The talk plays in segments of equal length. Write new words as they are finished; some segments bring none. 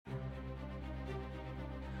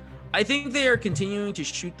I think they are continuing to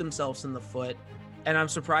shoot themselves in the foot, and I'm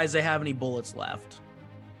surprised they have any bullets left.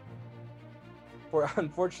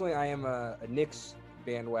 Unfortunately, I am a Knicks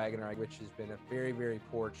bandwagoner, which has been a very, very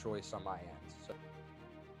poor choice on my end. So.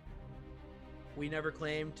 We never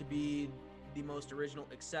claim to be the most original,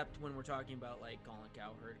 except when we're talking about like Colin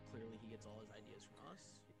Cowherd. Clearly, he gets all his ideas from us.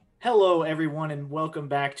 Hello, everyone, and welcome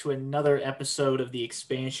back to another episode of the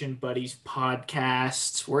Expansion Buddies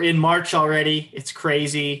podcast. We're in March already. It's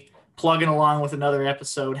crazy. Plugging along with another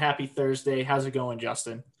episode. Happy Thursday. How's it going,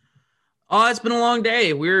 Justin? Oh, it's been a long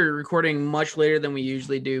day. We're recording much later than we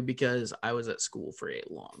usually do because I was at school for a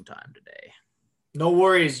long time today. No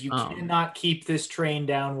worries. You cannot keep this train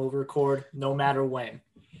down. We'll record no matter when.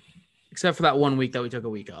 Except for that 1 week that we took a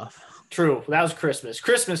week off. True. That was Christmas.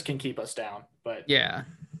 Christmas can keep us down, but yeah,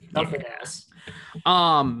 nothing else.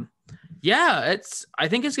 Yeah, I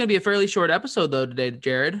think it's going to be a fairly short episode though today,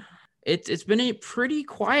 Jared. It's been a pretty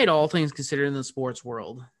quiet, all things considered, in the sports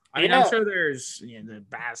world. I mean, I'm sure there's the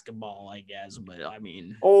basketball, I guess, but I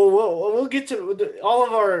mean... Oh, we'll get to all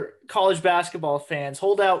of our college basketball fans.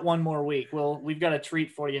 Hold out one more week. We've got a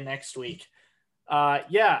treat for you next week.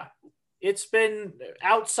 It's been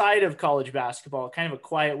outside of college basketball, kind of a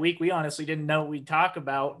quiet week. We honestly didn't know what we'd talk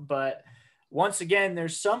about, but once again,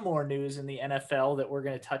 there's some more news in the NFL that we're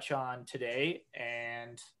going to touch on today.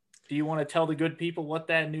 And do you want to tell the good people what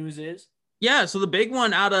that news is? Yeah, so the big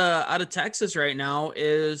one out of Texas right now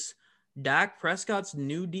is Dak Prescott's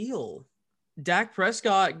new deal. Dak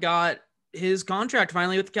Prescott got his contract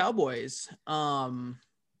finally with the Cowboys. And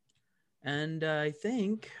I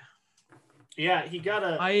think he got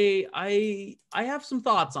a I have some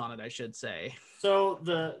thoughts on it, I should say. So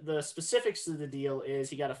the specifics of the deal is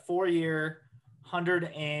he got a 4-year,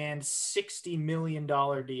 $160 million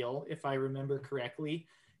deal, if I remember correctly.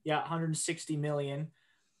 Yeah, $160 million.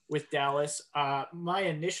 With Dallas. My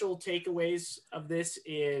initial takeaways of this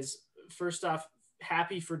is, first off,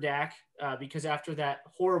 happy for Dak because after that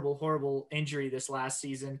horrible injury this last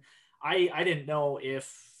season, I didn't know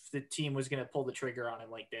if the team was going to pull the trigger on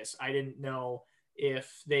him like this. I didn't know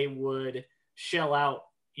if they would shell out.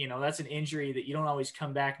 That's an injury that you don't always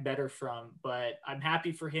come back better from, but I'm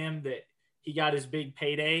happy for him that he got his big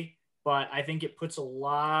payday, but I think it puts a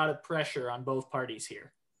lot of pressure on both parties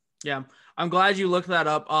here. Yeah, I'm glad you looked that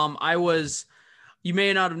up. You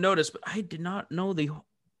may not have noticed, but I did not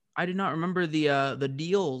remember the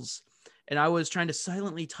deals, and I was trying to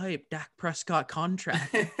silently type Dak Prescott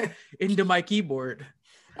contract into my keyboard.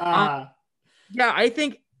 Yeah, I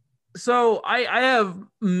think so. I have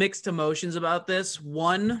mixed emotions about this.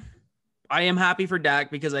 One, I am happy for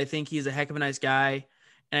Dak because I think he's a heck of a nice guy,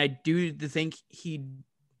 and I do think he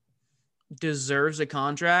deserves a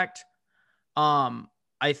contract.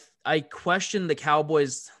 I question the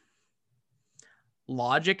Cowboys'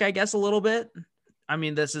 logic, I guess, a little bit. I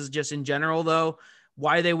mean, this is just in general, though,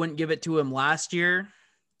 why they wouldn't give it to him last year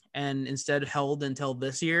and instead held until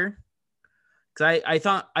this year. Because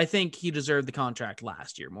I think he deserved the contract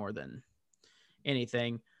last year more than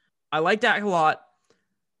anything. I like that a lot,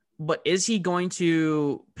 but is he going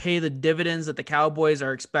to pay the dividends that the Cowboys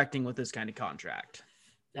are expecting with this kind of contract?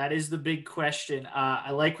 That is the big question.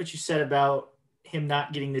 I like what you said about him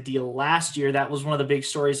not getting the deal last year. That was one of the big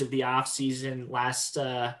stories of the offseason last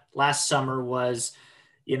summer was,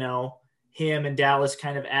 him and Dallas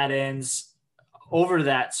kind of at ends over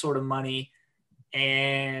that sort of money.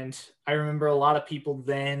 And I remember a lot of people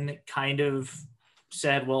then kind of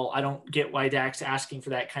said, well, I don't get why Dak's asking for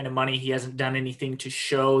that kind of money. He hasn't done anything to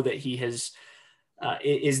show that he has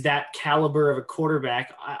is that caliber of a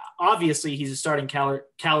quarterback. Obviously he's a starting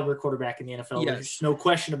caliber quarterback in the NFL. Yes. There's no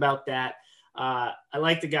question about that. I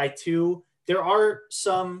like the guy too. There are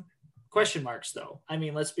some question marks though. I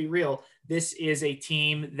mean, let's be real. This is a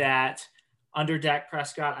team that under Dak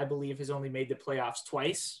Prescott, I believe has only made the playoffs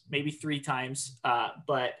twice, maybe 3 times,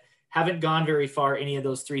 but haven't gone very far any of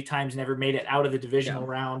those 3 times, never made it out of the divisional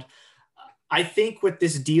round. I think what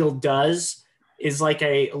this deal does is, like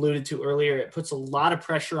I alluded to earlier, it puts a lot of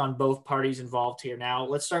pressure on both parties involved here. Now,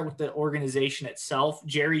 let's start with the organization itself.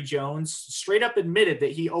 Jerry Jones straight up admitted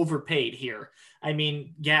that he overpaid here. I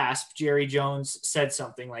mean, gasp, Jerry Jones said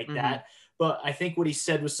something like that. But I think what he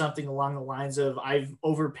said was something along the lines of, I've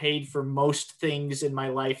overpaid for most things in my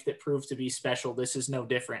life that proved to be special. This is no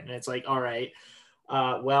different. And it's like, all right,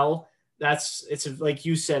 well, it's like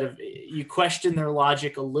you said, you question their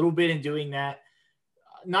logic a little bit in doing that.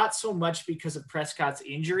 Not so much because of Prescott's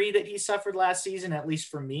injury that he suffered last season, at least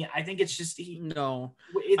for me. I think it's just he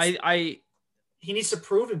needs to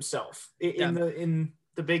prove himself in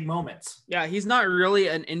the big moments. Yeah, he's not really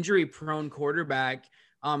an injury-prone quarterback,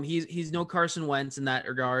 He's no Carson Wentz in that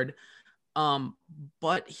regard.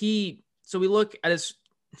 But so we look at his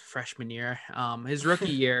freshman year, his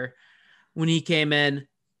rookie year, when he came in,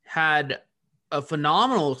 had a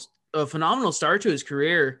phenomenal start to his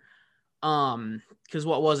career. Because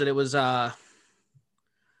what was it? It was what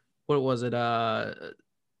was it? The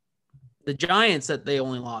Giants that they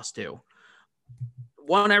only lost to.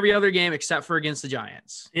 Won every other game except for against the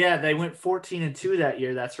Giants. Yeah, they went 14-2 that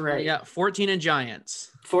year. That's right. Yeah, 14 and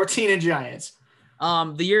Giants. 14 and Giants.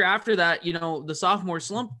 The year after that, the sophomore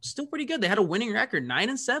slump, still pretty good. They had a winning record,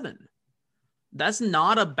 9-7. That's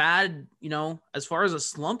not a bad, as far as a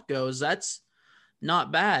slump goes, that's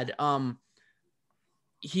not bad.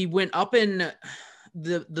 He went up in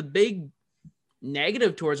the big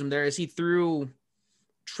negative towards him there is he threw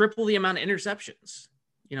triple the amount of interceptions.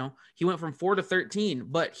 He went from 4 to 13,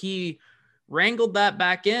 but he wrangled that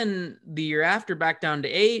back in the year after, back down to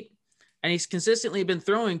 8. And he's consistently been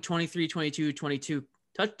throwing 23, 22, 22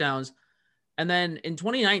 touchdowns. And then in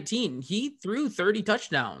 2019, he threw 30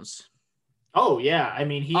 touchdowns. Oh yeah. I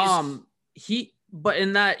mean, but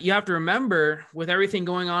in that, you have to remember, with everything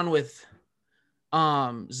going on with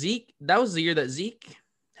Zeke, that was the year that Zeke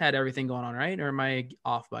had everything going on, right? Or am I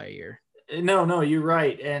off by a year? No, you're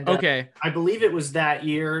right. And okay, I believe it was that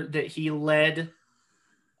year that he led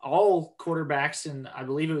all quarterbacks in, I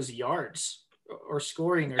believe it was yards or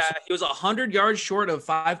scoring. He was 100 yards short of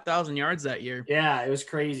 5,000 yards that year. Yeah, it was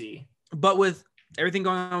crazy. But with everything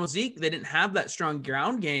going on with Zeke, they didn't have that strong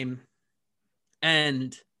ground game.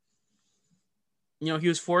 And, he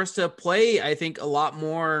was forced to play, I think, a lot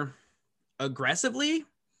more aggressively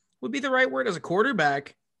would be the right word, as a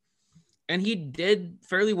quarterback. And he did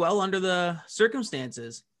fairly well under the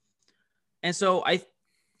circumstances. And so I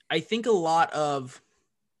think a lot of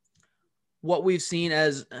what we've seen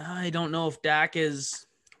as, I don't know if Dak is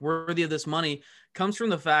worthy of this money, comes from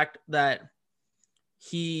the fact that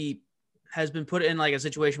he has been put in like a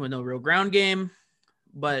situation with no real ground game,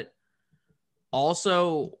 but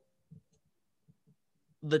also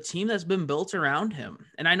the team that's been built around him.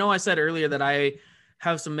 And I know I said earlier that I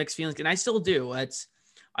have some mixed feelings, and I still do.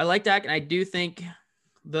 I like Dak, and I do think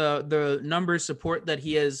the numbers support that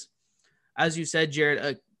he is, as you said, Jared,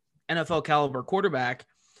 a NFL caliber quarterback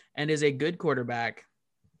and is a good quarterback.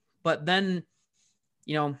 But then,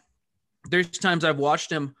 there's times I've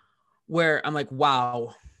watched him where I'm like,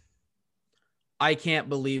 wow, I can't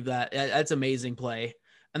believe that. That's amazing play.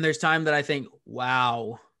 And there's time that I think,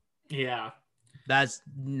 wow. Yeah. That's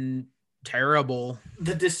terrible.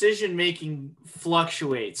 The decision-making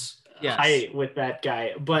fluctuates. Yes. With that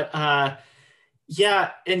guy. But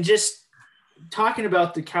yeah, and just talking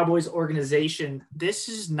about the Cowboys organization, this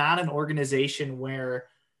is not an organization where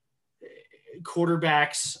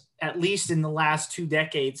quarterbacks, at least in the last 2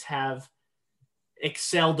 decades, have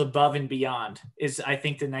excelled above and beyond, is I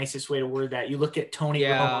think the nicest way to word that. You look at Tony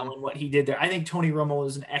Romo and what he did there. I think Tony Romo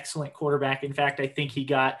was an excellent quarterback. In fact, I think he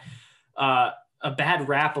got a bad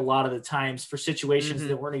rap a lot of the times for situations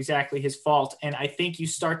that weren't exactly his fault. And I think you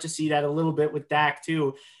start to see that a little bit with Dak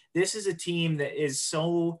too. This is a team that is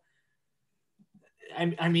so,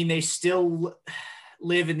 I mean, they still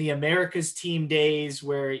live in the America's team days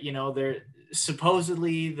where, they're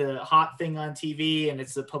supposedly the hot thing on TV, and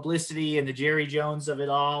it's the publicity and the Jerry Jones of it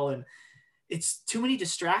all. And it's too many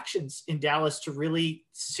distractions in Dallas to really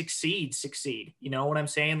succeed. You know what I'm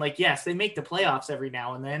saying? Like, yes, they make the playoffs every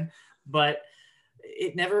now and then, but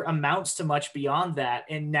it never amounts to much beyond that.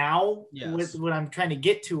 And now with what I'm trying to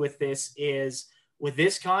get to with this is, with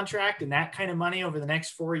this contract and that kind of money over the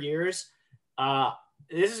next 4 years,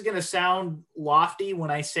 this is going to sound lofty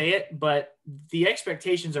when I say it, but the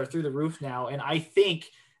expectations are through the roof now. And I think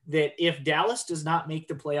that if Dallas does not make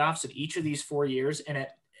the playoffs in each of these 4 years, and it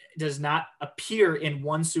does not appear in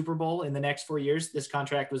one Super Bowl in the next 4 years, this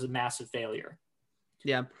contract was a massive failure.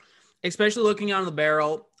 Yeah. Especially looking on the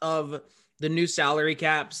barrel of the new salary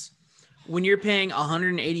caps. When you're paying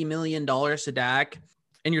 $180 million to Dak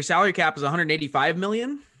and your salary cap is $185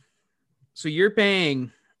 million, so you're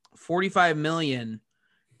paying $45 million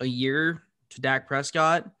a year to Dak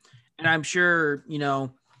Prescott. And I'm sure,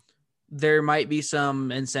 there might be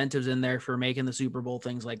some incentives in there for making the Super Bowl,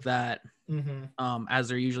 things like that, as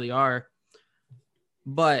there usually are.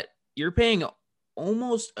 But you're paying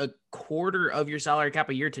almost a quarter of your salary cap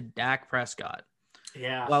a year to Dak Prescott.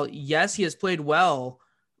 Yeah. Well, yes, he has played well,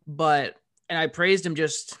 and I praised him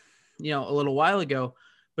just, a little while ago,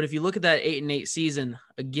 but if you look at that 8-8 season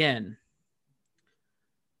again,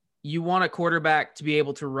 you want a quarterback to be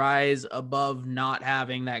able to rise above not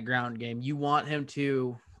having that ground game. You want him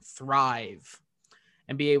to thrive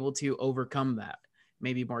and be able to overcome that.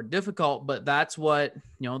 maybe more difficult, but that's what,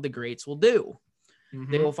 the greats will do.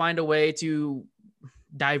 Mm-hmm. They will find a way to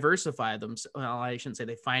diversify them. Well, I shouldn't say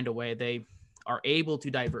they find a way. They are able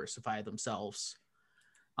to diversify themselves.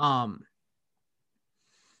 But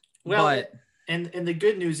and the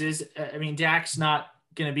good news is, Dak's not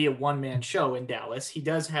going to be a one-man show in Dallas. He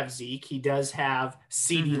does have Zeke. He does have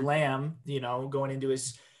CeeDee Lamb, going into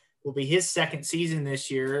will be his second season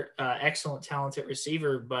this year. Excellent, talented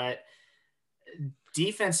receiver, but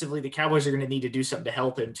defensively, the Cowboys are going to need to do something to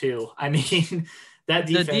help him too. I mean, that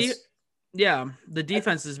defense. The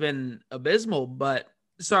defense has been abysmal, but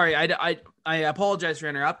sorry, I apologize for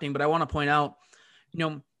interrupting, but I want to point out,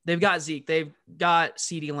 they've got Zeke, they've got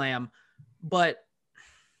CeeDee Lamb, but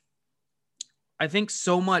I think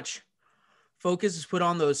so much focus is put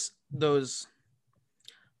on those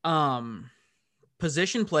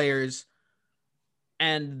position players,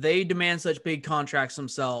 and they demand such big contracts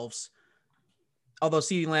themselves. Although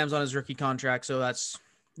CeeDee Lamb's on his rookie contract, so that's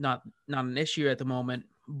not an issue at the moment.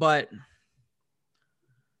 But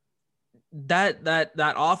that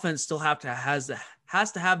offense still has to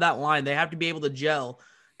have that line. They have to be able to gel.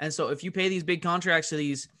 And so if you pay these big contracts to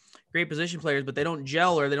these great position players, but they don't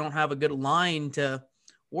gel or they don't have a good line to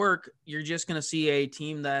work, you're just going to see a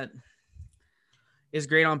team that is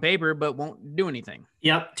great on paper, but won't do anything.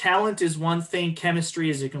 Yep. Talent is one thing. Chemistry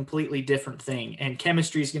is a completely different thing. And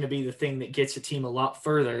chemistry is going to be the thing that gets a team a lot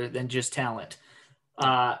further than just talent.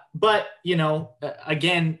 But,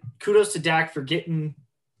 again, kudos to Dak for getting,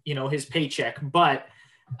 his paycheck, but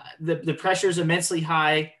the pressure is immensely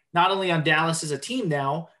high, not only on Dallas as a team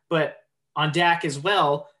now, but on Dak as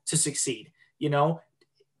well to succeed.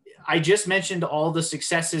 I just mentioned all the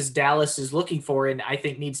successes Dallas is looking for and I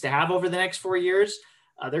think needs to have over the next 4 years.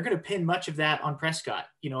 They're going to pin much of that on Prescott.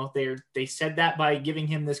 They said that by giving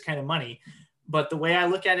him this kind of money. But the way I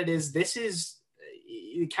look at it is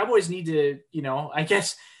the Cowboys need to, I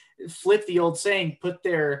guess, flip the old saying, put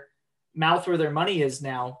their mouth where their money is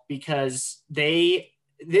now, because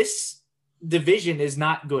this division is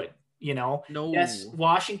not good. No. Yes,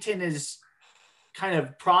 Washington is kind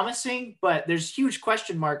of promising, but there's huge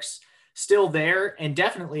question marks still there, and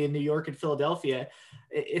definitely in New York and Philadelphia.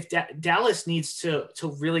 If Dallas needs to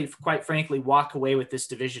really, quite frankly, walk away with this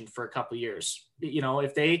division for a couple of years,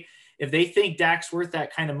 if they think Dak's worth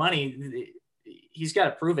that kind of money, he's got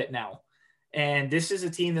to prove it now. And this is a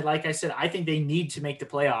team that, like I said, I think they need to make the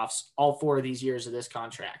playoffs all 4 of these years of this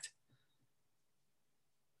contract.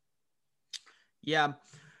 Yeah,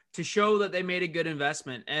 to show that they made a good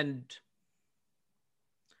investment. And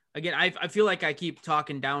again, I feel like I keep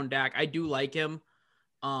talking down Dak. I do like him.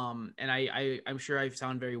 And I'm sure I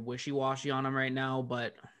sound very wishy-washy on him right now,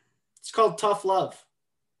 but it's called tough love.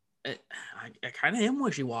 I kind of am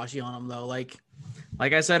wishy-washy on him though. Like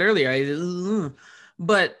I said earlier,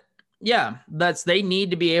 but yeah, they need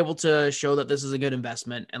to be able to show that this is a good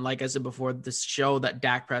investment. And like I said before, this show that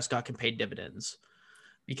Dak Prescott can pay dividends,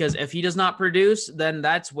 because if he does not produce, then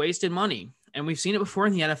that's wasted money. And we've seen it before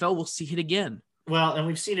in the NFL. We'll see it again. Well, and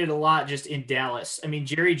we've seen it a lot just in Dallas. I mean,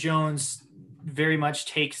 Jerry Jones very much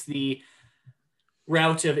takes the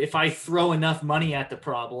route of, if I throw enough money at the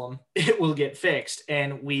problem, it will get fixed.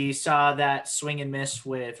 And we saw that swing and miss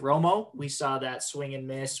with Romo. We saw that swing and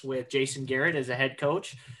miss with Jason Garrett as a head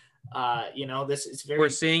coach. We're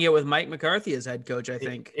seeing it with Mike McCarthy as head coach, I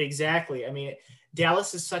think. Exactly. I mean,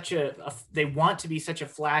 Dallas is they want to be such a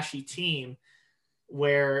flashy team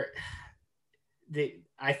where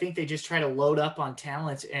I think they just try to load up on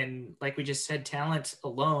talent. And like we just said, talent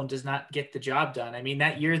alone does not get the job done. I mean,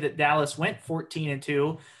 that year that Dallas went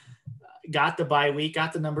 14-2, got the bye week,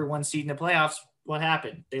 got the number 1 seed in the playoffs, what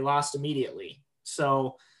happened? They lost immediately.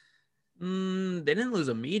 So they didn't lose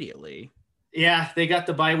immediately. Yeah, they got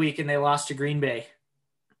the bye week and they lost to Green Bay.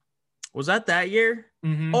 Was that year?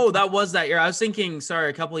 Mm-hmm. Oh, that was that year. I was thinking,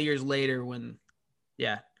 a couple of years later when,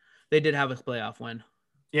 they did have a playoff win.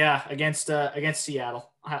 Yeah, against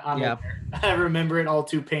Seattle. I remember it all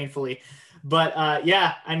too painfully. But,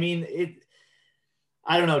 I mean,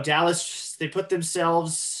 I don't know. Dallas, they put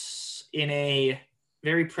themselves in a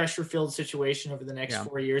very pressure-filled situation over the next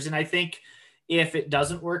 4 years. And I think if it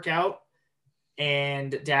doesn't work out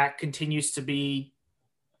and Dak continues to be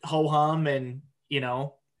ho-hum and,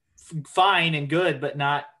 fine and good, but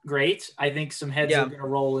not great, I think some heads are going to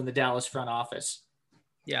roll in the Dallas front office.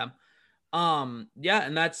 Yeah. And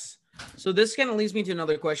so this kind of leads me to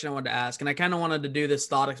another question I wanted to ask. And I kind of wanted to do this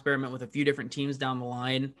thought experiment with a few different teams down the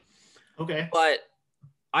line. Okay. But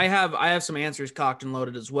I have some answers cocked and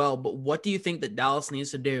loaded as well. But what do you think that Dallas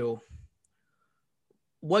needs to do?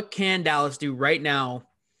 What can Dallas do right now?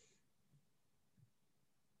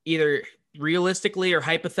 Either realistically or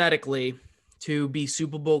hypothetically to be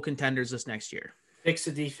Super Bowl contenders this next year? Fix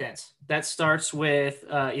the defense. That starts with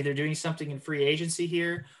either doing something in free agency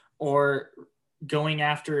here or going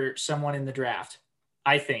after someone in the draft.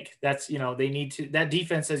 I think that's, they need to, that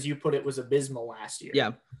defense, as you put it, was abysmal last year.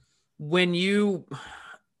 Yeah.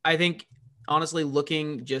 I think honestly,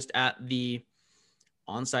 looking just at the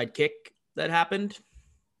onside kick that happened,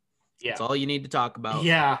 yeah, that's all you need to talk about.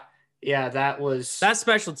 Yeah. That's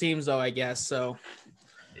special teams though, I guess. So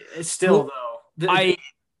it's still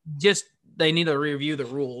they need to review the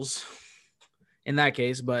rules in that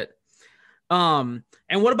case, but and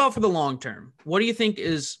what about for the long term? What do you think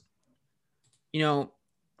is,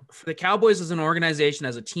 for the Cowboys as an organization,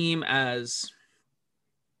 as a team, as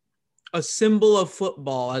a symbol of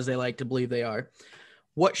football, as they like to believe they are,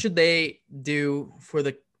 what should they do for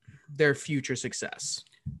their future success?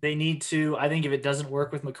 They need to, I think if it doesn't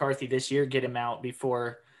work with McCarthy this year, get him out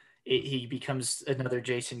before he becomes another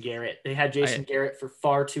Jason Garrett. They had Jason Garrett for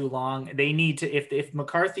far too long. They need to, if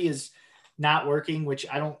McCarthy is not working, which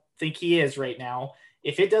I don't think he is right now,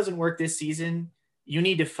 if it doesn't work this season, you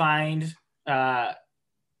need to find a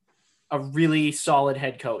really solid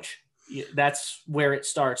head coach. That's where it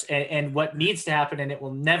starts. And what needs to happen, and it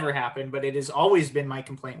will never happen, but it has always been my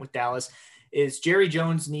complaint with Dallas, is Jerry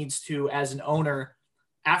Jones needs to, as an owner,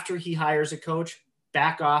 after he hires a coach,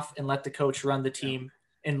 back off and let the coach run the team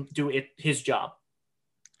and do his job.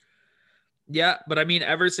 Yeah, but I mean,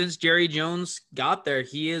 ever since Jerry Jones got there,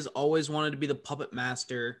 he has always wanted to be the puppet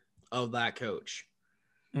master of that coach.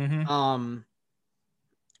 Mm-hmm.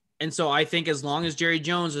 And so I think as long as Jerry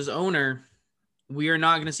Jones is owner, we are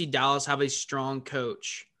not going to see Dallas have a strong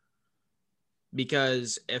coach,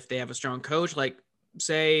 because if they have a strong coach, like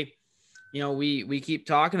say, we keep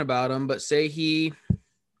talking about him, but say he,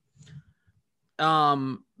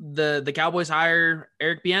 the Cowboys hire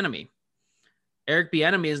Eric Bieniemy. Eric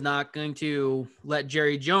Bieniemy is not going to let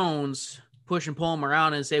Jerry Jones push and pull him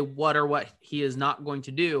around and say what he is not going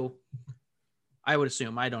to do. I would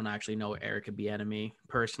assume. I don't actually know Eric Bieniemy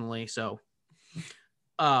personally, so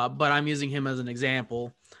but I'm using him as an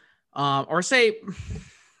example. Or say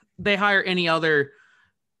they hire any other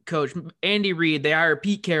coach, Andy Reid, they hire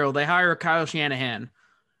Pete Carroll, they hire Kyle Shanahan.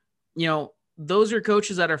 Those are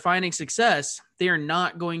coaches that are finding success. They are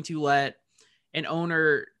not going to let an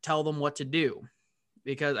owner tell them what to do,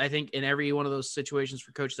 because I think in every one of those situations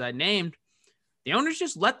for coaches I named, the owners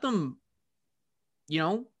just let them,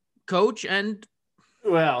 coach. And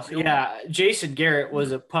Jason Garrett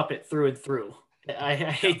was a puppet through and through. I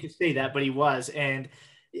hate to say that, but he was. And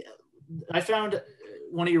I found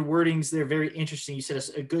one of your wordings there very interesting. You said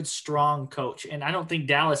a good, strong coach. And I don't think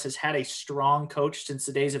Dallas has had a strong coach since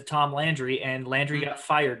the days of Tom Landry, and Landry got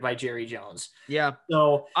fired by Jerry Jones. Yeah.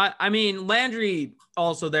 So I mean, Landry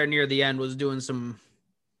also there near the end was doing some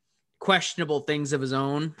questionable things of his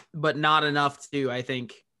own, but not enough to, I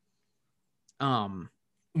think,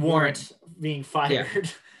 warrant being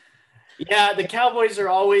fired. Yeah, the Cowboys are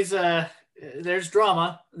always there's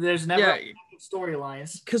drama. There's never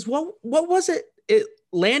storylines. Because what was it?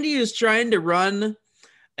 Landy is trying to run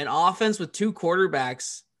an offense with two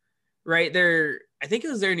quarterbacks right there. I think it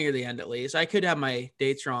was there near the end, at least. I could have my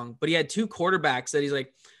dates wrong, but he had two quarterbacks that he's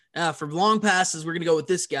like, for long passes, we're going to go with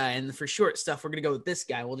this guy. And for short stuff, we're going to go with this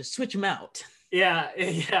guy. We'll just switch him out. Yeah.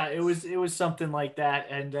 It was something like that.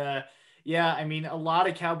 And I mean, a lot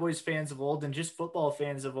of Cowboys fans of old and just football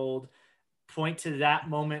fans of old point to that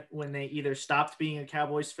moment when they either stopped being a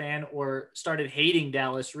Cowboys fan or started hating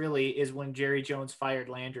Dallas, really, is when Jerry Jones fired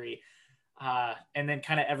Landry. And then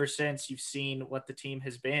kind of ever since, you've seen what the team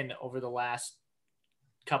has been over the last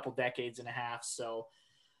couple decades and a half. So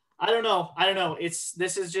I don't know.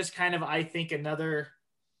 This is just kind of, I think, another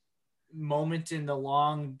moment in the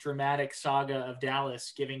long dramatic saga of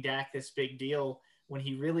Dallas, giving Dak this big deal when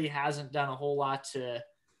he really hasn't done a whole lot to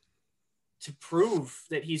prove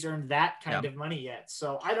that he's earned that kind of money yet.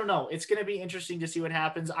 So I don't know. It's going to be interesting to see what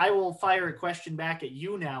happens. I will fire a question back at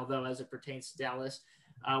you now, though, as it pertains to Dallas.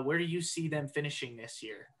 Where do you see them finishing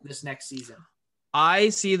this next season? I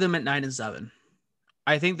see them at 9-7.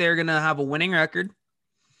 I think they're going to have a winning record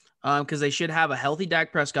because they should have a healthy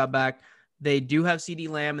Dak Prescott back. They do have CeeDee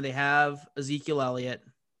Lamb and they have Ezekiel Elliott.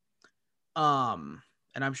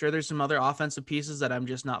 And I'm sure there's some other offensive pieces that I'm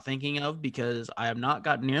just not thinking of because I have not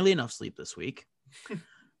got nearly enough sleep this week.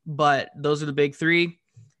 But those are the big three.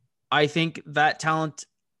 I think that talent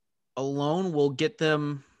alone will get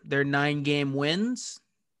them their 9 wins,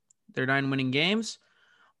 their 9 winning games.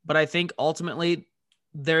 But I think ultimately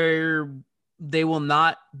they will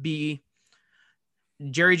not be –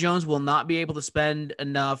 Jerry Jones will not be able to spend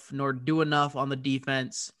enough nor do enough on the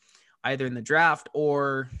defense either in the draft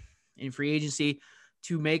or in free agency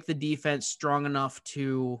to make the defense strong enough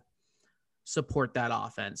to support that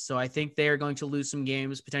offense. So I think they are going to lose some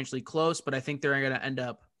games, potentially close, but I think they're going to end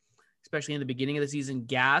up, especially in the beginning of the season,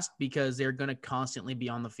 gassed because they're going to constantly be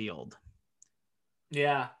on the field.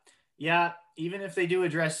 Yeah. Yeah. Even if they do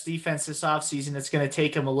address defense this offseason, it's going to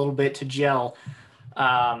take them a little bit to gel.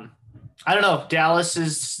 I don't know. Dallas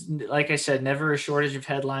is, like I said, never a shortage of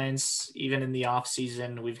headlines, even in the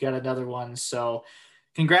offseason. We've got another one. So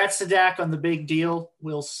congrats to Dak on the big deal.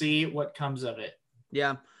 We'll see what comes of it.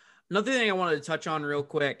 Yeah. Another thing I wanted to touch on real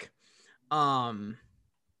quick,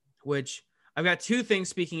 which I've got two things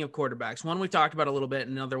speaking of quarterbacks. One we talked about a little bit,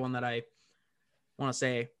 and another one that I want to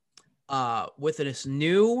say, with this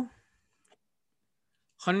new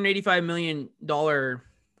 $185 million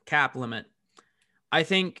cap limit, I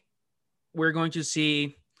think we're going to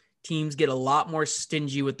see teams get a lot more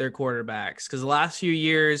stingy with their quarterbacks, because the last few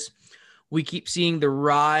years we keep seeing the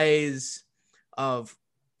rise of,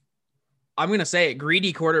 I'm going to say it,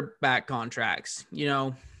 greedy quarterback contracts,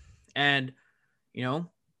 and,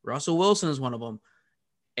 Russell Wilson is one of them.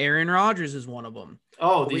 Aaron Rodgers is one of them.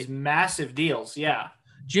 Oh, these massive deals. Yeah.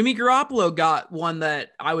 Jimmy Garoppolo got one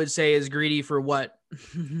that I would say is greedy for what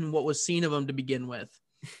was seen of him to begin with.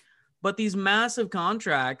 But these massive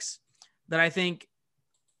contracts that I think,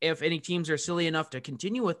 if any teams are silly enough to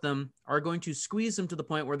continue with them, are going to squeeze them to the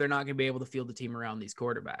point where they're not going to be able to field the team around these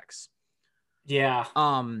quarterbacks. Yeah.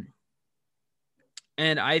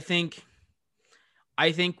 And I think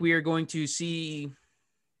we are going to see,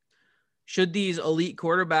 should these elite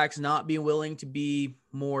quarterbacks not be willing to be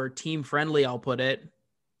more team friendly, I'll put it,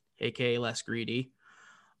 aka less greedy,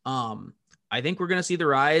 I think we're going to see the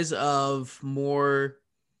rise of more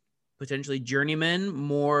potentially journeymen,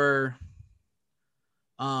 more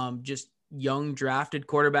just young drafted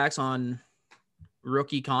quarterbacks on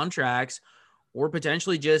rookie contracts, or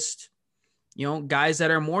potentially just, guys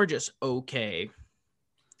that are more just okay,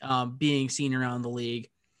 being seen around the league,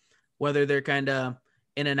 whether they're kind of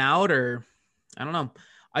in and out, or I don't know.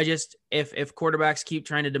 I just, if quarterbacks keep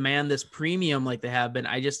trying to demand this premium like they have been,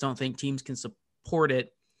 I just don't think teams can support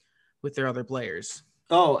it with their other players.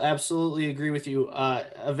 Oh, absolutely agree with you.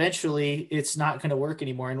 Eventually it's not going to work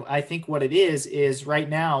anymore. And I think what it is right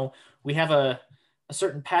now we have a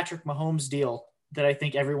certain Patrick Mahomes deal that I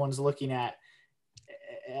think everyone's looking at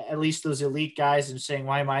least those elite guys, and saying,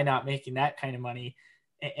 why am I not making that kind of money?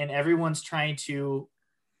 And everyone's trying to,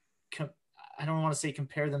 I don't want to say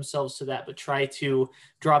compare themselves to that, but try to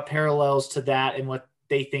draw parallels to that and what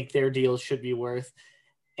they think their deals should be worth.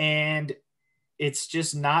 And it's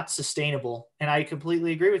just not sustainable. And I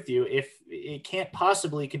completely agree with you. If it can't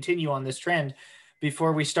possibly continue on this trend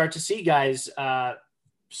before we start to see guys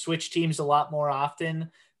switch teams a lot more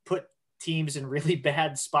often, put teams in really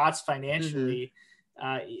bad spots financially.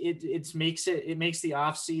 It makes the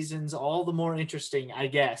off seasons all the more interesting, I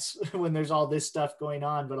guess, when there's all this stuff going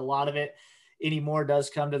on. But a lot of it anymore does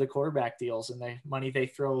come to the quarterback deals and the money they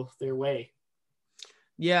throw their way.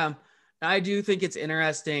 Yeah, I do think it's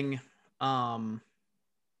interesting.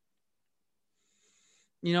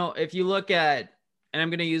 If you look at, and I'm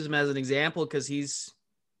going to use him as an example because he's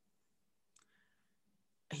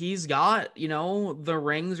got, the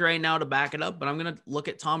rings right now to back it up, but I'm going to look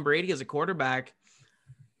at Tom Brady as a quarterback.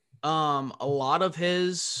 A lot of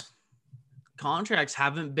his contracts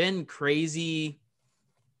haven't been crazy,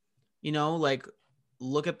 like,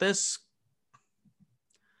 look at this,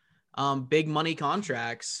 big money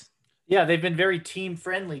contracts. Yeah, they've been very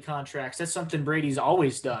team-friendly contracts. That's something Brady's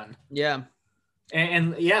always done. Yeah.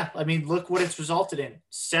 And yeah, I mean, look what it's resulted in.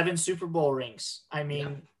 7 Super Bowl rings. I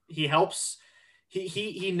mean, He helps.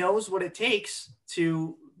 He knows what it takes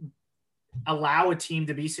to allow a team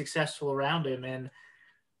to be successful around him. And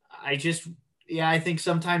I think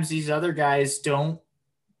sometimes these other guys don't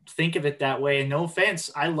think of it that way. And no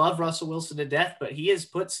offense, I love Russell Wilson to death, but he has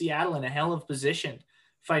put Seattle in a hell of a position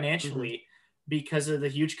financially because of the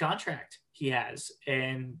huge contract he has.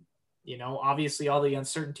 And, obviously all the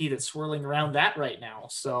uncertainty that's swirling around that right now.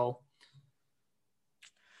 So.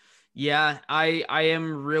 Yeah, I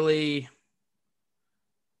am really,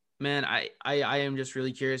 man, I am just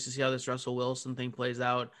really curious to see how this Russell Wilson thing plays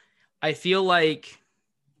out. I feel like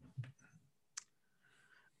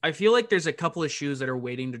there's a couple of shoes that are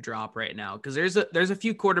waiting to drop right now, because there's a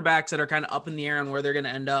few quarterbacks that are kind of up in the air on where they're going to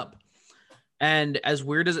end up. And as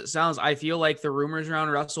weird as it sounds, I feel like the rumors around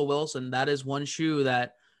Russell Wilson, that is one shoe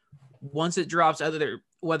that once it drops,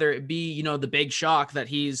 whether it be, the big shock that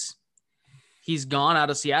he's gone out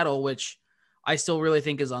of Seattle, which I still really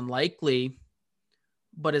think is unlikely,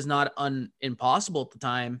 but is not impossible at the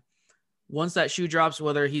time. once that shoe drops,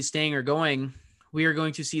 whether he's staying or going, we are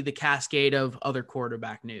going to see the cascade of other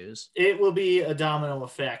quarterback news. It will be a domino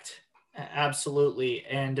effect. Absolutely.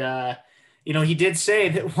 And, he did say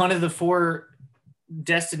that one of the 4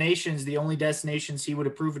 destinations, the only destinations he would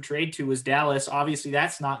approve a trade to was Dallas. Obviously,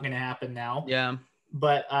 that's not going to happen now. Yeah.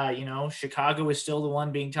 But, Chicago is still the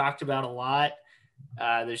one being talked about a lot.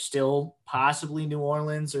 There's still possibly New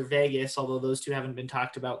Orleans or Vegas, although those 2 haven't been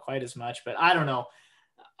talked about quite as much. But I don't know.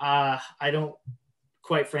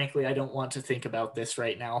 Quite frankly, I don't want to think about this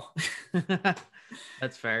right now.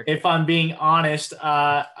 That's fair. If I'm being honest,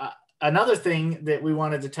 another thing that we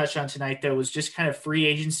wanted to touch on tonight, though, was just kind of free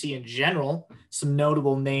agency in general. Some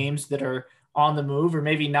notable names that are on the move or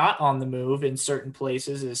maybe not on the move in certain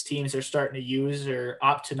places as teams are starting to use or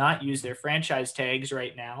opt to not use their franchise tags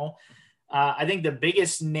right now. I think the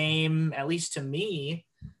biggest name, at least to me,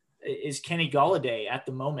 is Kenny Golladay at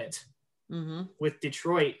the moment. With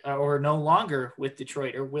Detroit, or no longer with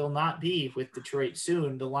Detroit, or will not be with Detroit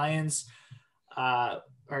soon. The Lions are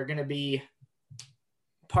going to be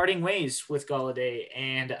parting ways with Golladay,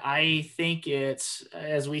 and I think it's,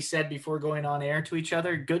 as we said before going on air to each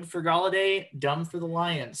other, good for Golladay, dumb for the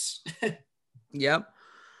Lions. Yep.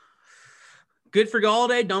 Good for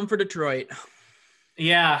Golladay, dumb for Detroit.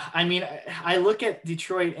 Yeah, I mean, I look at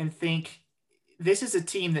Detroit and think, this is a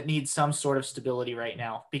team that needs some sort of stability right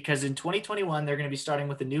now, because in 2021, they're going to be starting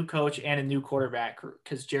with a new coach and a new quarterback,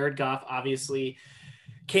 because Jared Goff obviously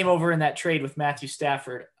came over in that trade with Matthew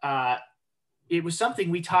Stafford. It was something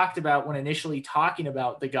we talked about when initially talking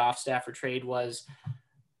about the Goff-Stafford trade, was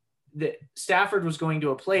that Stafford was going to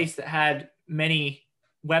a place that had many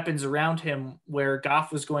weapons around him, where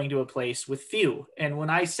Goff was going to a place with few. And when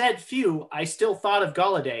I said few, I still thought of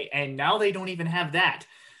Golladay, and now they don't even have that.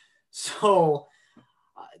 So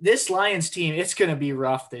this Lions team, it's going to be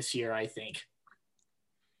rough this year, I think.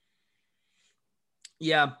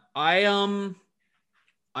 Yeah, I don't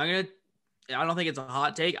think it's a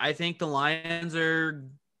hot take. I think the Lions are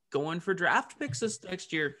going for draft picks this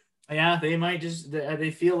next year. Yeah, they might they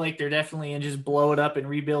feel like they're definitely in just blow it up and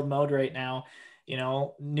rebuild mode right now.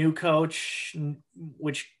 New coach,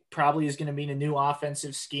 which probably is going to mean a new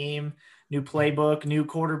offensive scheme, new playbook, new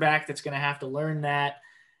quarterback that's going to have to learn that.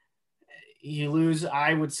 You lose,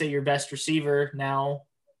 I would say, your best receiver now.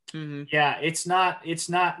 Yeah, it's not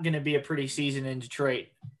going to be a pretty season in Detroit.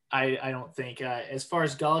 I don't think. As far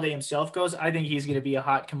as Golladay himself goes, I think he's going to be a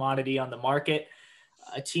hot commodity on the market.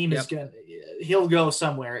 A team is he'll go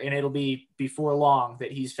somewhere, and it'll be before long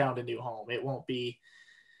that he's found a new home. It won't be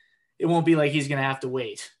like he's going to have to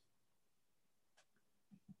wait.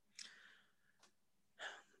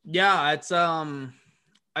 Yeah, it's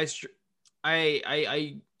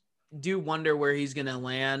I do wonder where he's going to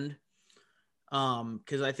land,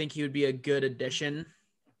 because I think he would be a good addition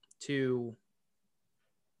to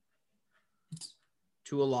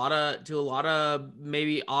a lot of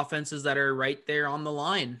maybe offenses that are right there on the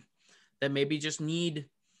line, that maybe just need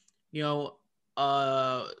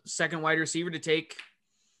a second wide receiver to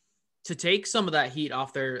take some of that heat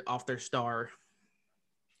off their star.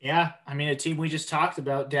 Yeah, I mean, a team we just talked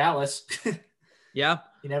about, Dallas. Yeah.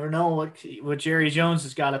 You never know what Jerry Jones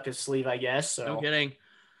has got up his sleeve, I guess. So. No kidding.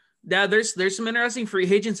 Yeah, there's some interesting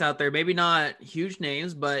free agents out there. Maybe not huge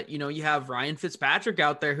names, but you have Ryan Fitzpatrick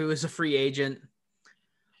out there who is a free agent.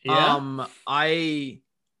 Yeah. I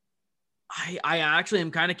actually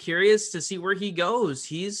am kind of curious to see where he goes.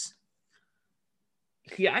 He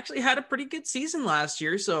actually had a pretty good season last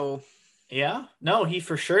year, so yeah. No, he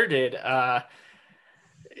for sure did.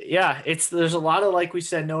 Yeah, there's a lot of, like we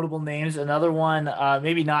said, notable names. Another one,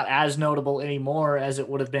 maybe not as notable anymore as it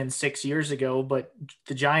would have been 6 years ago, but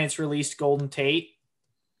the Giants released Golden Tate.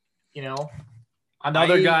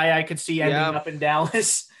 Another guy I could see ending up in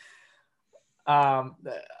Dallas. A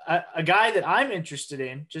guy that I'm interested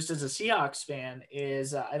in, just as a Seahawks fan,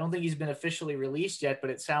 is I don't think he's been officially released yet, but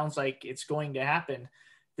it sounds like it's going to happen.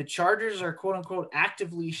 The Chargers are, quote unquote,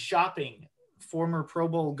 actively shopping former Pro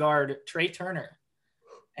Bowl guard Trey Turner.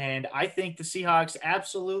 And I think the Seahawks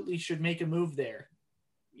absolutely should make a move there.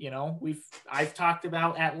 I've talked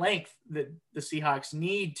about at length that the Seahawks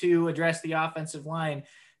need to address the offensive line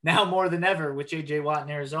now more than ever with J.J. Watt in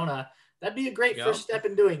Arizona. That'd be a great first step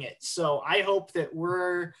in doing it. So I hope that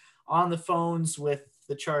we're on the phones with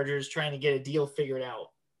the Chargers trying to get a deal figured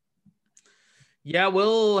out. Yeah,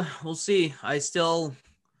 we'll see. I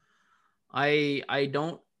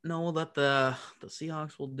don't know that the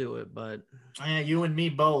Seahawks will do it, but you and me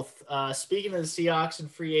both. Speaking of the Seahawks and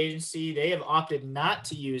free agency, they have opted not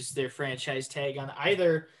to use their franchise tag on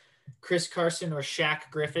either Chris Carson or Shaq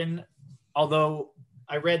Griffin. Although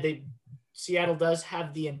I read they Seattle does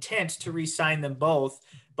have the intent to re-sign them both,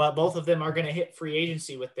 but both of them are going to hit free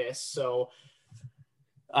agency with this. So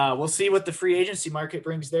we'll see what the free agency market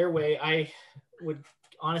brings their way. I would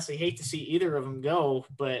honestly hate to see either of them go,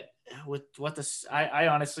 but with what I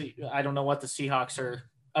honestly, I don't know what the Seahawks are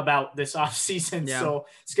about this offseason. Yeah. So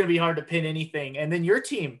it's going to be hard to pin anything. And then your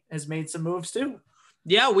team has made some moves too.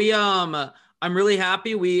 Yeah, I'm really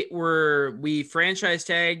happy. We franchise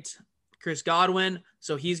tagged Chris Godwin,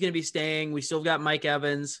 so he's going to be staying. We still got Mike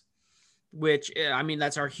Evans, which, I mean,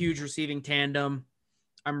 that's our huge receiving tandem.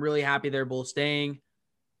 I'm really happy they're both staying.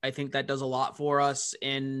 I think that does a lot for us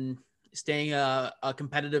in staying a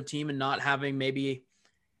competitive team and not having maybe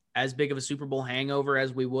as big of a Super Bowl hangover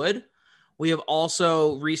as we would. We have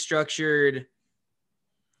also restructured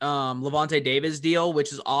Levante David's deal,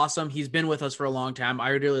 which is awesome. He's been with us for a long time.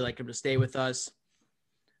 I would really like him to stay with us.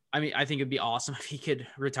 I mean, I think it'd be awesome if he could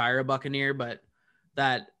retire a Buccaneer, but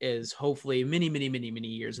that is hopefully many, many, many, many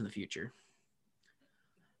years in the future.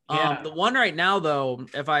 Yeah. The one right now, though,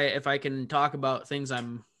 if I can talk about things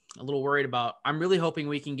I'm a little worried about, I'm really hoping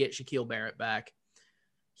we can get Shaquille Barrett back.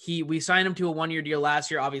 We signed him to a 1-year deal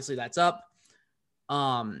last year. Obviously, that's up.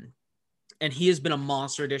 And he has been a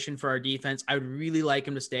monster addition for our defense. I would really like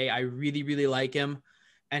him to stay. I really, really like him.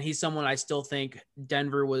 And he's someone I still think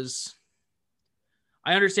Denver was.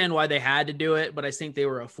 I understand why they had to do it, but I think they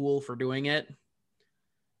were a fool for doing it.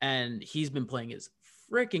 And he's been playing his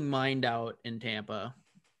freaking mind out in Tampa.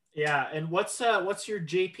 Yeah. And what's your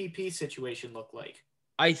JPP situation look like?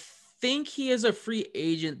 I think he is a free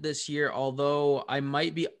agent this year, although I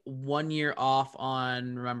might be 1 year off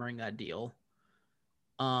on remembering that deal.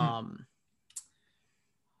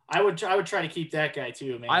 I would try to keep that guy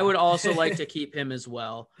too, man. I would also like to keep him as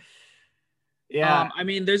well. Yeah. I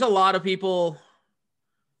mean, there's a lot of people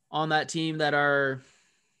on that team that are,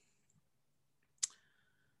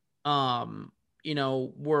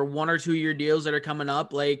 were 1 or 2 year deals that are coming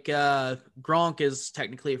up. Like Gronk is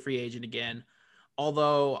technically a free agent again,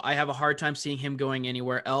 although I have a hard time seeing him going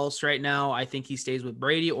anywhere else right now. I think he stays with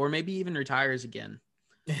Brady or maybe even retires again.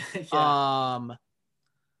 Yeah.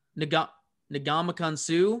 Ndamukong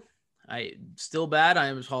Suh, still bad. I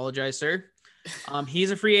apologize, sir.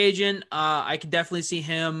 He's a free agent. I could definitely see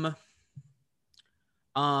him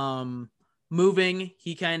moving.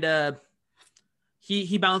 He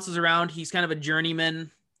bounces around. He's kind of a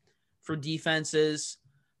journeyman for defenses.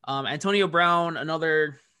 Antonio Brown,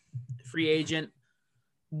 another free agent.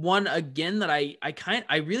 One again that I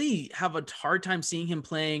really have a hard time seeing him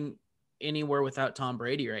playing anywhere without Tom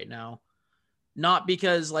Brady right now. Not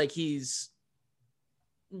because like he's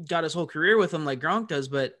got his whole career with him like Gronk does,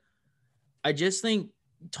 but I just think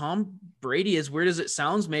Tom Brady, as weird as it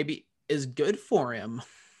sounds, maybe is good for him.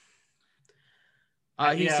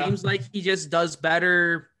 He seems like he just does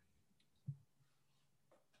better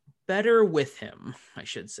with him, I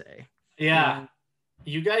should say. Yeah.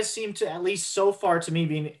 You guys seem to, at least so far to me,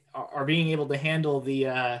 being able to handle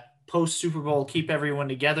the post Super Bowl, keep everyone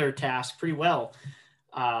together task pretty well.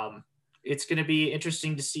 It's going to be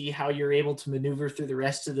interesting to see how you're able to maneuver through the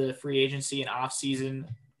rest of the free agency and off season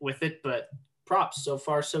with it, but props, so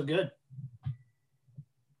far so good.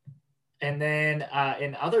 And then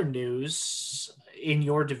in other news, in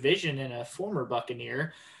your division and a former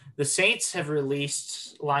Buccaneer, the Saints have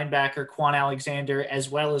released linebacker Quan Alexander as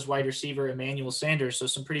well as wide receiver Emmanuel Sanders. So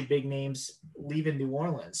some pretty big names leaving New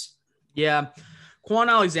Orleans. Yeah. Quan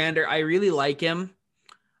Alexander, I really like him.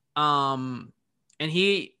 And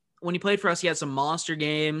when he played for us, he had some monster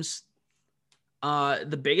games.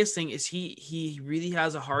 The biggest thing is he really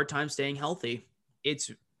has a hard time staying healthy.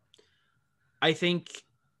 I think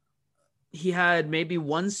he had maybe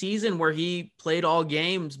one season where he played all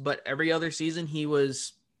games, but every other season he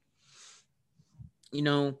was,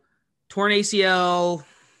 torn ACL,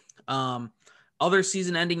 other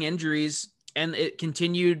season-ending injuries, and it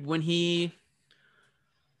continued when he,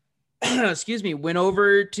 went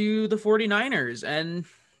over to the 49ers, and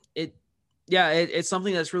it's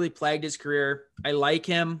something that's really plagued his career. I like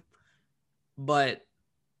him, but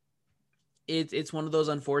it's one of those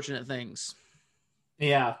unfortunate things.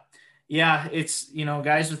 Yeah. Yeah. It's,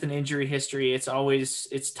 guys with an injury history,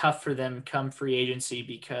 it's tough for them come free agency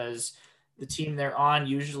because the team they're on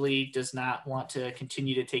usually does not want to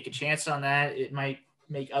continue to take a chance on that. It might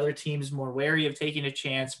make other teams more wary of taking a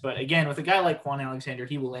chance. But again, with a guy like Quan Alexander,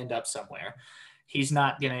 he will end up somewhere. He's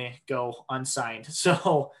not going to go unsigned.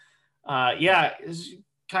 So, it's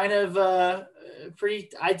kind of pretty,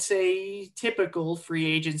 I'd say, typical free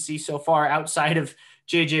agency so far outside of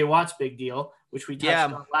J.J. Watt's big deal, which we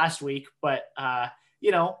touched on last week. But,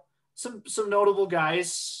 some notable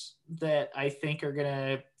guys that I think are going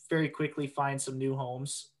to very quickly find some new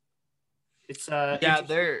homes. It's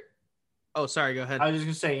they're. Oh, sorry. Go ahead. I was just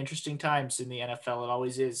gonna say interesting times in the NFL. It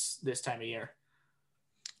always is this time of year.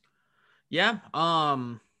 Yeah.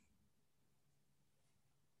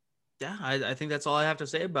 Yeah, I think that's all I have to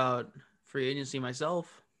say about free agency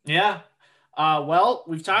myself. Yeah. Well,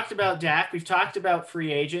 we've talked about Dak. We've talked about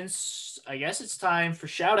free agents. I guess it's time for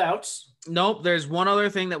shout outs. Nope. There's one other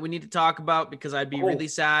thing that we need to talk about because I'd be really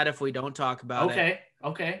sad if we don't talk about it.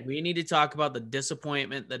 Okay. We need to talk about the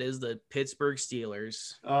disappointment that is the Pittsburgh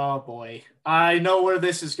Steelers. Oh boy. I know where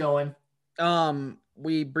this is going.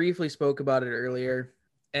 We briefly spoke about it earlier,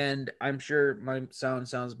 and I'm sure my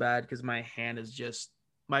sounds bad because my hand is just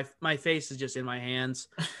my face is just in my hands.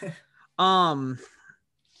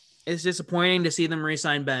 It's disappointing to see them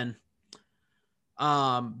re-sign Ben.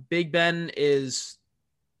 Big Ben it's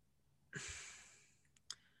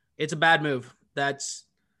a bad move. That's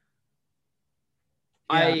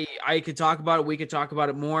I could talk about it. We could talk about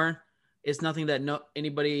it more. It's nothing that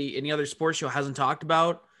any other sports show hasn't talked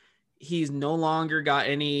about. He's no longer got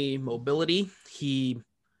any mobility. He's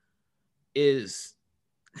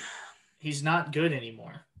not good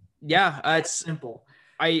anymore. Yeah, it's simple.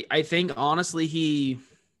 I honestly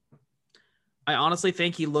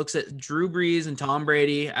think he looks at Drew Brees and Tom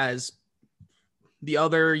Brady as the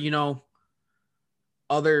other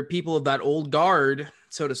people of that old guard,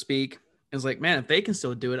 so to speak. Is like, man, if they can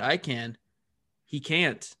still do it, I can. He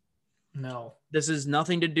can't. No. This is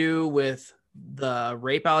nothing to do with the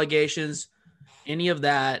rape allegations, any of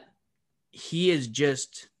that. He is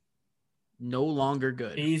just no longer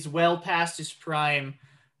good. He's well past his prime.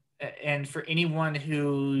 And for anyone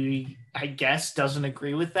who I guess doesn't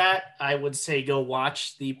agree with that, I would say go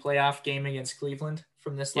watch the playoff game against Cleveland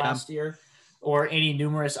from this last year, or any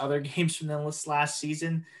numerous other games from this last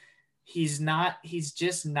season. He's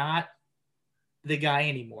just not the guy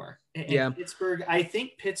anymore. And Pittsburgh, I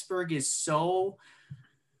think Pittsburgh is so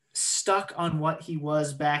stuck on what he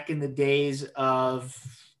was back in the days of,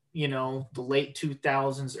 the late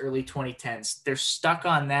 2000s, early 2010s. They're stuck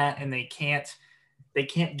on that, and they can't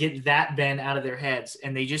get that Ben out of their heads.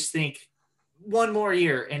 And they just think one more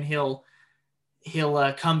year and he'll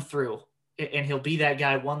come through and he'll be that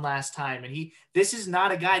guy one last time. And this is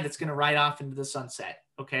not a guy that's going to ride off into the sunset.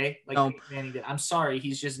 Okay. Like Manning did. I'm sorry.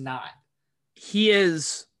 He's just not. He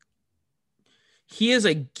is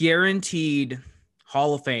a guaranteed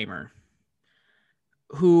Hall of Famer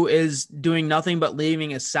who is doing nothing but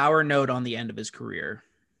leaving a sour note on the end of his career.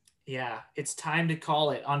 Yeah, it's time to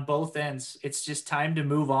call it on both ends. It's just time to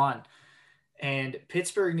move on. And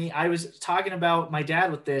Pittsburgh, I was talking about my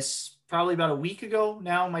dad with this probably about a week ago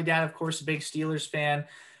now. My dad, of course, a big Steelers fan.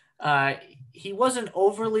 He wasn't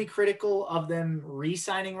overly critical of them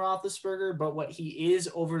re-signing Roethlisberger, but what he is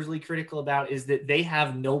overly critical about is that they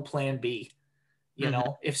have no plan B.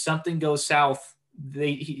 If something goes south,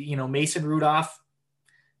 Mason Rudolph,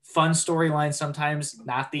 fun storyline sometimes,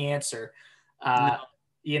 not the answer. And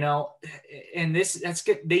that's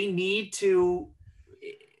good. They need to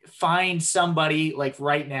find somebody like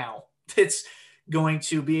right now that's going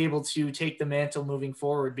to be able to take the mantle moving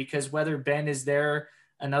forward, because whether Ben is there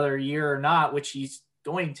another year or not, which he's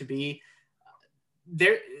going to be,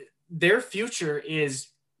 their future is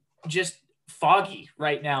just foggy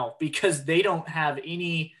right now because they don't have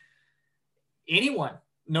anyone,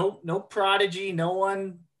 no prodigy, no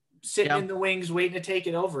one sitting in the wings waiting to take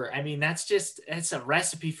it over. I mean, it's a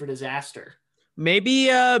recipe for disaster. Maybe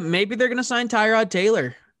they're going to sign Tyrod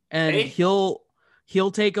Taylor and he'll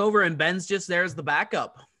take over and Ben's just there as the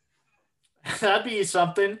backup. That'd be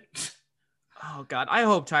something. Oh God. I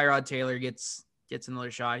hope Tyrod Taylor gets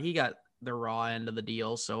another shot. He got the raw end of the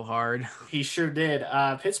deal so hard. He sure did.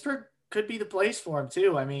 Pittsburgh could be the place for him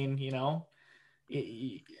too. I mean,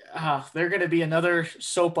 they're going to be another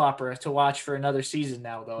soap opera to watch for another season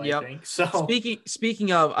now, though. I think so.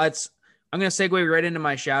 Speaking of, I'm going to segue right into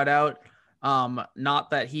my shout out.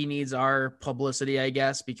 Not that he needs our publicity, I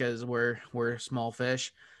guess, because we're small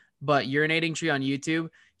fish, but Urinating Tree on YouTube,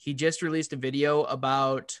 he just released a video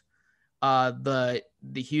about the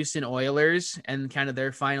Houston Oilers and kind of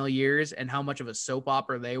their final years and how much of a soap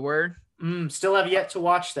opera they were. Still have yet to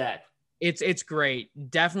watch that. It's great.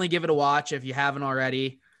 Definitely give it a watch if you haven't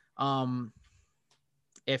already.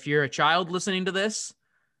 If you're a child listening to this,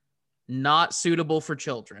 not suitable for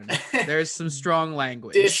children. There's some strong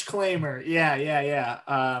language. Disclaimer.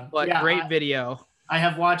 Yeah. Great video. I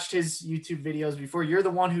have watched his YouTube videos before. You're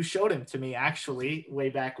the one who showed him to me, actually, way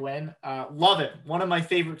back when. Love it. One of my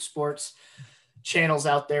favorite sports channels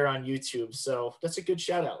out there on YouTube. So that's a good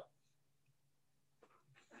shout out.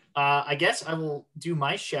 I guess I will do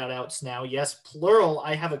my shout outs now. Yes, plural.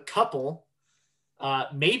 I have a couple,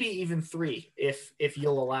 maybe even 3 if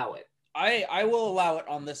you'll allow it. I will allow it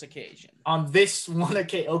on this occasion. On this one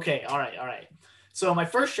occasion. Okay. All right. So my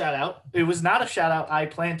first shout out, it was not a shout out I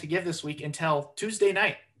planned to give this week until Tuesday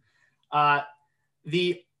night.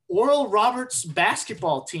 The Oral Roberts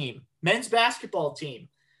basketball team, men's basketball team.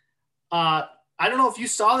 I don't know if you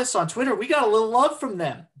saw this on Twitter. We got a little love from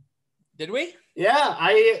them. Did we? Yeah,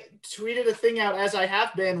 I tweeted a thing out, as I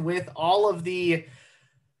have been, with all of the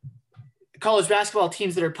college basketball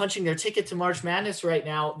teams that are punching their ticket to March Madness right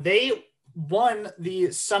now. They won the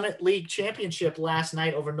Summit League championship last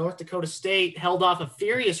night over North Dakota State, held off a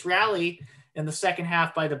furious rally in the second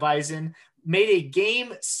half by the Bison, made a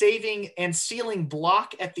game-saving and sealing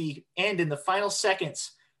block at the end in the final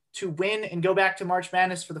seconds to win and go back to March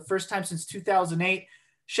Madness for the first time since 2008.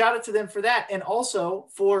 Shout out to them for that, and also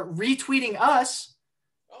for retweeting us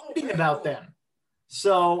about them.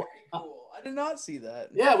 So cool. I did not see that.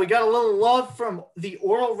 Yeah, we got a little love from the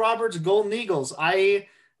Oral Roberts Golden Eagles. I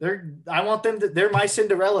want them to. They're my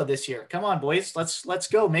Cinderella this year. Come on, boys, let's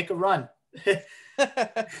go make a run.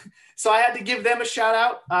 So I had to give them a shout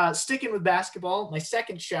out. Sticking with basketball, my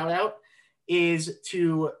second shout out is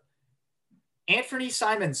to Anthony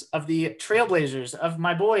Simons of the Trailblazers, of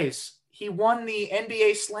my boys. He won the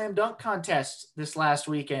NBA Slam Dunk Contest this last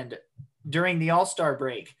weekend during the All-Star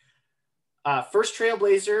break. First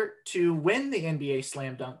Trailblazer to win the NBA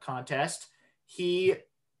Slam Dunk Contest.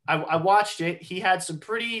 I watched it. He had some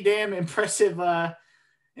pretty damn impressive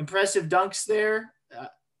dunks there.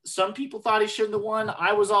 Some people thought he shouldn't have won.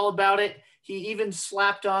 I was all about it. He even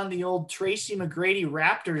slapped on the old Tracy McGrady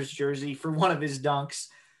Raptors jersey for one of his dunks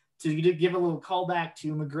to give a little callback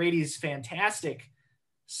to McGrady's fantastic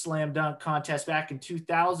slam dunk contest back in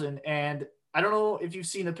 2000. And I don't know if you've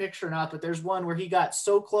seen the picture or not, but there's one where he got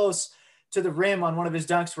so close to the rim on one of his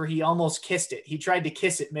dunks where he almost kissed it. He tried to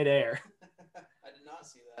kiss it midair. I did not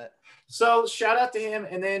see that. So shout out to him.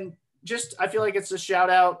 And then I feel like it's a shout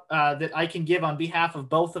out that I can give on behalf of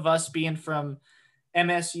both of us being from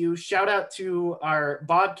MSU. Shout out to our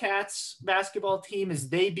Bobcats basketball team as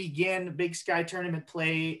they begin Big Sky tournament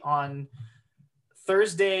play on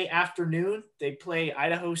Thursday afternoon. They play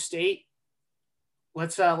Idaho State.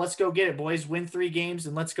 Let's go get it, boys. Win 3 games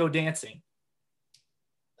and let's go dancing.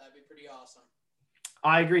 That'd be pretty awesome.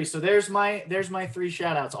 I agree. So there's my 3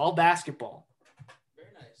 shout outs, all basketball. Very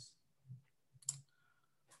nice.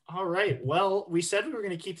 All right. Well, we said we were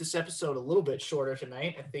going to keep this episode a little bit shorter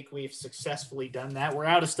tonight. I think we've successfully done that. We're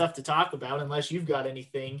out of stuff to talk about unless you've got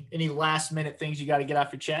any last minute things you got to get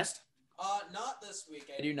off your chest. Not this week.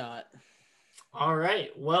 I do not. All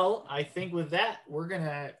right. Well, I think with that, we're going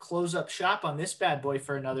to close up shop on this bad boy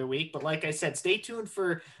for another week. But like I said, stay tuned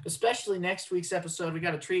for especially next week's episode. We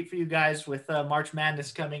got a treat for you guys with March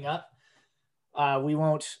Madness coming up. We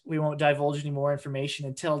won't divulge any more information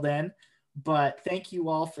until then. But thank you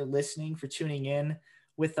all for listening, for tuning in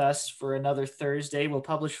with us for another Thursday. We'll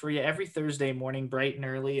publish for you every Thursday morning, bright and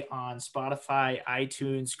early, on Spotify,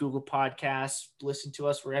 iTunes, Google Podcasts. Listen to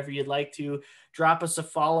us wherever you'd like to. Drop us a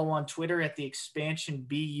follow on Twitter at the Expansion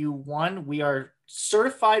BU1. We are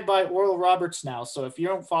certified by Oral Roberts now, so if you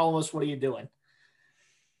don't follow us, what are you doing?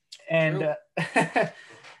 And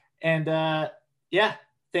yeah,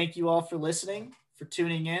 thank you all for listening, for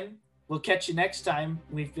tuning in. We'll catch you next time.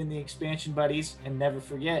 We've been the Expansion Buddies, and never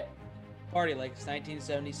forget, party like it's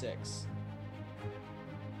 1976.